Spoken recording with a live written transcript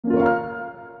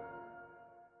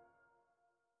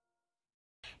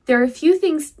There are a few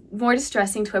things more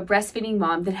distressing to a breastfeeding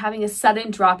mom than having a sudden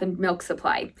drop in milk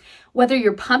supply. Whether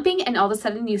you're pumping and all of a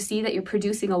sudden you see that you're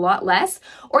producing a lot less,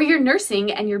 or you're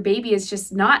nursing and your baby is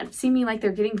just not seeming like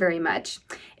they're getting very much,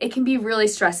 it can be really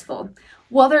stressful.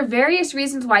 While there are various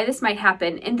reasons why this might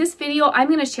happen, in this video I'm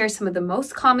going to share some of the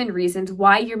most common reasons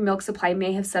why your milk supply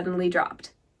may have suddenly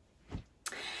dropped.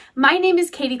 My name is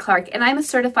Katie Clark and I'm a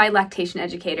certified lactation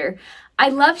educator. I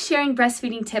love sharing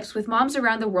breastfeeding tips with moms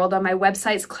around the world on my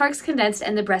websites Clark's Condensed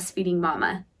and The Breastfeeding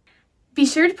Mama. Be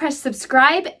sure to press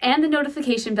subscribe and the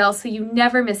notification bell so you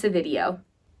never miss a video.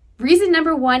 Reason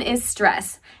number one is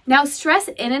stress. Now, stress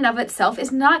in and of itself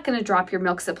is not going to drop your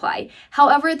milk supply.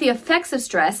 However, the effects of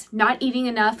stress, not eating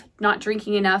enough, not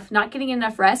drinking enough, not getting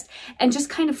enough rest, and just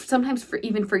kind of sometimes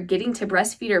even forgetting to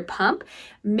breastfeed or pump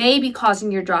may be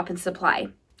causing your drop in supply.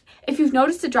 If you've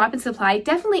noticed a drop in supply,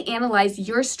 definitely analyze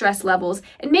your stress levels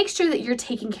and make sure that you're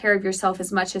taking care of yourself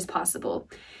as much as possible.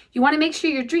 You want to make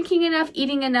sure you're drinking enough,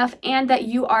 eating enough, and that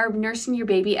you are nursing your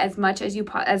baby as much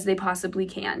as they possibly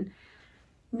can.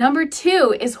 Number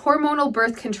two is hormonal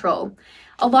birth control.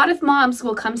 A lot of moms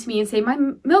will come to me and say, my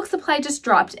milk supply just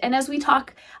dropped. And as we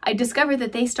talk, I discovered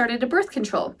that they started a birth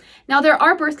control. Now, there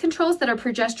are birth controls that are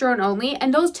progesterone only,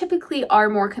 and those typically are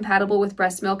more compatible with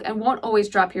breast milk and won't always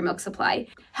drop your milk supply.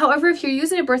 However, if you're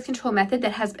using a birth control method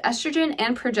that has estrogen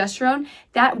and progesterone,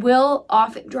 that will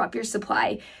often drop your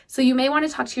supply. So you may want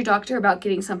to talk to your doctor about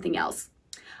getting something else.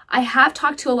 I have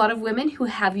talked to a lot of women who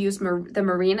have used the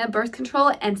Mirena birth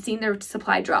control and seen their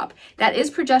supply drop. That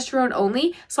is progesterone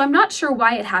only, so I'm not sure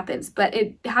why it happens, but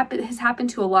it has happened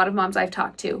to a lot of moms I've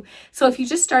talked to. So if you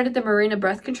just started the Mirena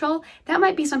birth control, that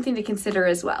might be something to consider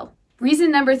as well.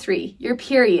 Reason number three, your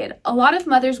period. A lot of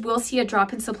mothers will see a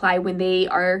drop in supply when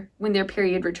their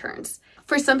period returns.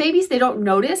 For some babies, they don't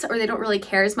notice or they don't really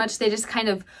care as much. They just kind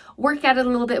of work at it a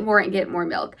little bit more and get more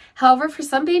milk. However, for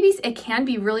some babies, it can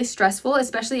be really stressful,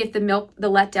 especially if the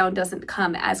letdown doesn't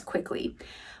come as quickly.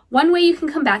 One way you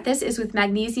can combat this is with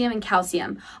magnesium and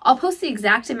calcium. I'll post the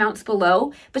exact amounts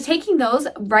below, but taking those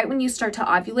right when you start to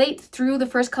ovulate through the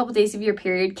first couple days of your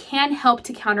period can help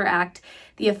to counteract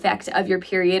the effect of your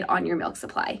period on your milk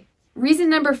supply. Reason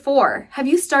number four, have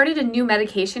you started a new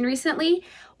medication recently?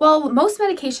 Well, most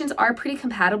medications are pretty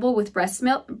compatible with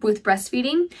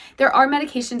breastfeeding. There are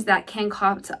medications that can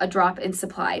cause a drop in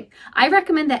supply. I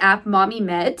recommend the app Mommy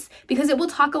Meds because it will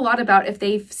talk a lot about if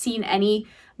they've seen any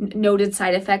noted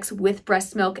side effects with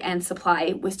breast milk and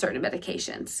supply with certain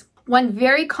medications. One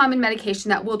very common medication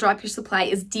that will drop your supply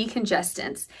is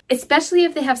decongestants, especially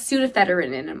if they have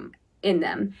pseudoephedrine in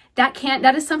them.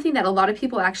 That is something that a lot of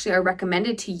people actually are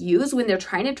recommended to use when they're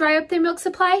trying to dry up their milk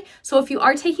supply. So if you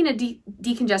are taking a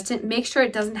decongestant, make sure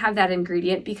it doesn't have that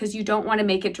ingredient because you don't want to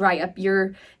make it dry up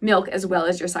your milk as well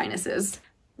as your sinuses.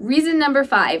 Reason number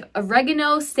five,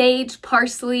 oregano, sage,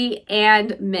 parsley,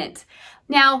 and mint.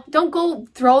 Now, don't go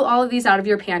throw all of these out of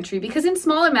your pantry because in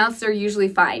small amounts, they're usually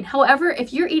fine. However,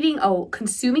 if you're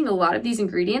consuming a lot of these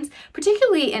ingredients,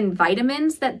 particularly in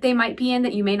vitamins that they might be in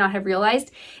that you may not have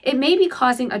realized, it may be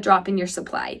causing a drop in your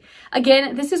supply.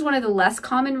 Again, this is one of the less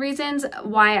common reasons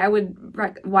why I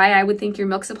would think your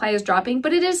milk supply is dropping,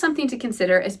 but it is something to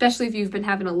consider, especially if you've been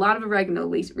having a lot of oregano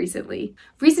recently.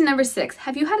 Reason number six,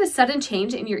 have you had a sudden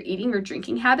change in your eating or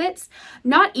drinking habits?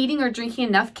 Not eating or drinking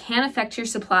enough can affect your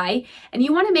supply, and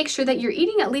you want to make sure that you're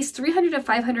eating at least 300 to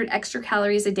 500 extra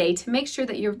calories a day to make sure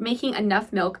that you're making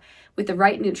enough milk with the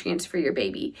right nutrients for your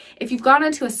baby. If you've gone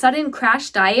onto a sudden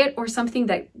crash diet or something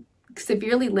that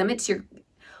severely limits your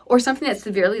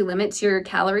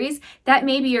calories, that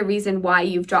may be a reason why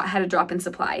you've had a drop in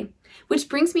supply. Which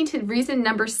brings me to reason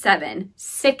number seven,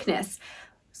 sickness.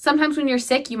 Sometimes when you're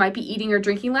sick, you might be eating or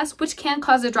drinking less, which can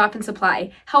cause a drop in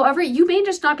supply. However, you may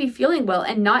just not be feeling well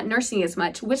and not nursing as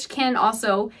much, which can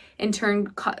also, in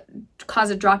turn, cause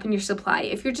a drop in your supply.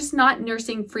 If you're just not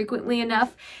nursing frequently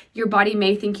enough, your body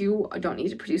may think you don't need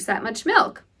to produce that much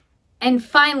milk. And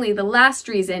finally, the last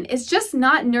reason is just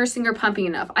not nursing or pumping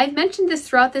enough. I've mentioned this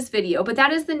throughout this video, but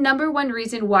that is the number one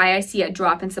reason why I see a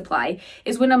drop in supply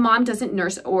is when a mom doesn't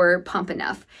nurse or pump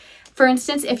enough. For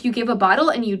instance, if you give a bottle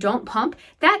and you don't pump,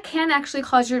 that can actually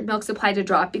cause your milk supply to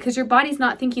drop because your body's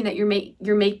not thinking that you're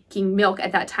making milk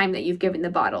at that time that you've given the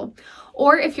bottle.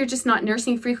 Or if you're just not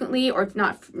nursing frequently or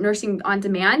not nursing on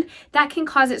demand, that can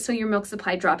cause it so your milk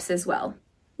supply drops as well.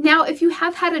 Now, if you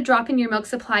have had a drop in your milk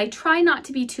supply, try not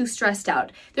to be too stressed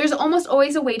out. There's almost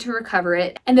always a way to recover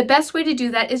it, and the best way to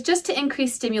do that is just to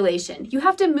increase stimulation. You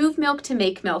have to move milk to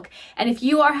make milk, and if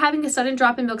you are having a sudden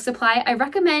drop in milk supply, I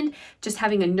recommend just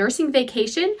having a nursing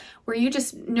vacation where you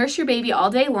just nurse your baby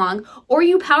all day long, or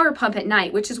you power pump at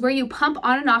night, which is where you pump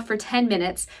on and off for 10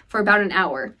 minutes for about an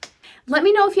hour. Let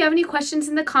me know if you have any questions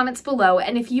in the comments below,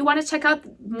 and if you want to check out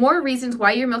more reasons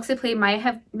why your milk supply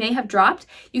may have dropped,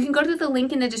 you can go to the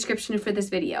link in the description for this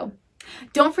video.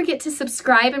 Don't forget to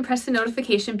subscribe and press the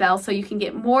notification bell so you can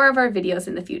get more of our videos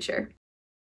in the future.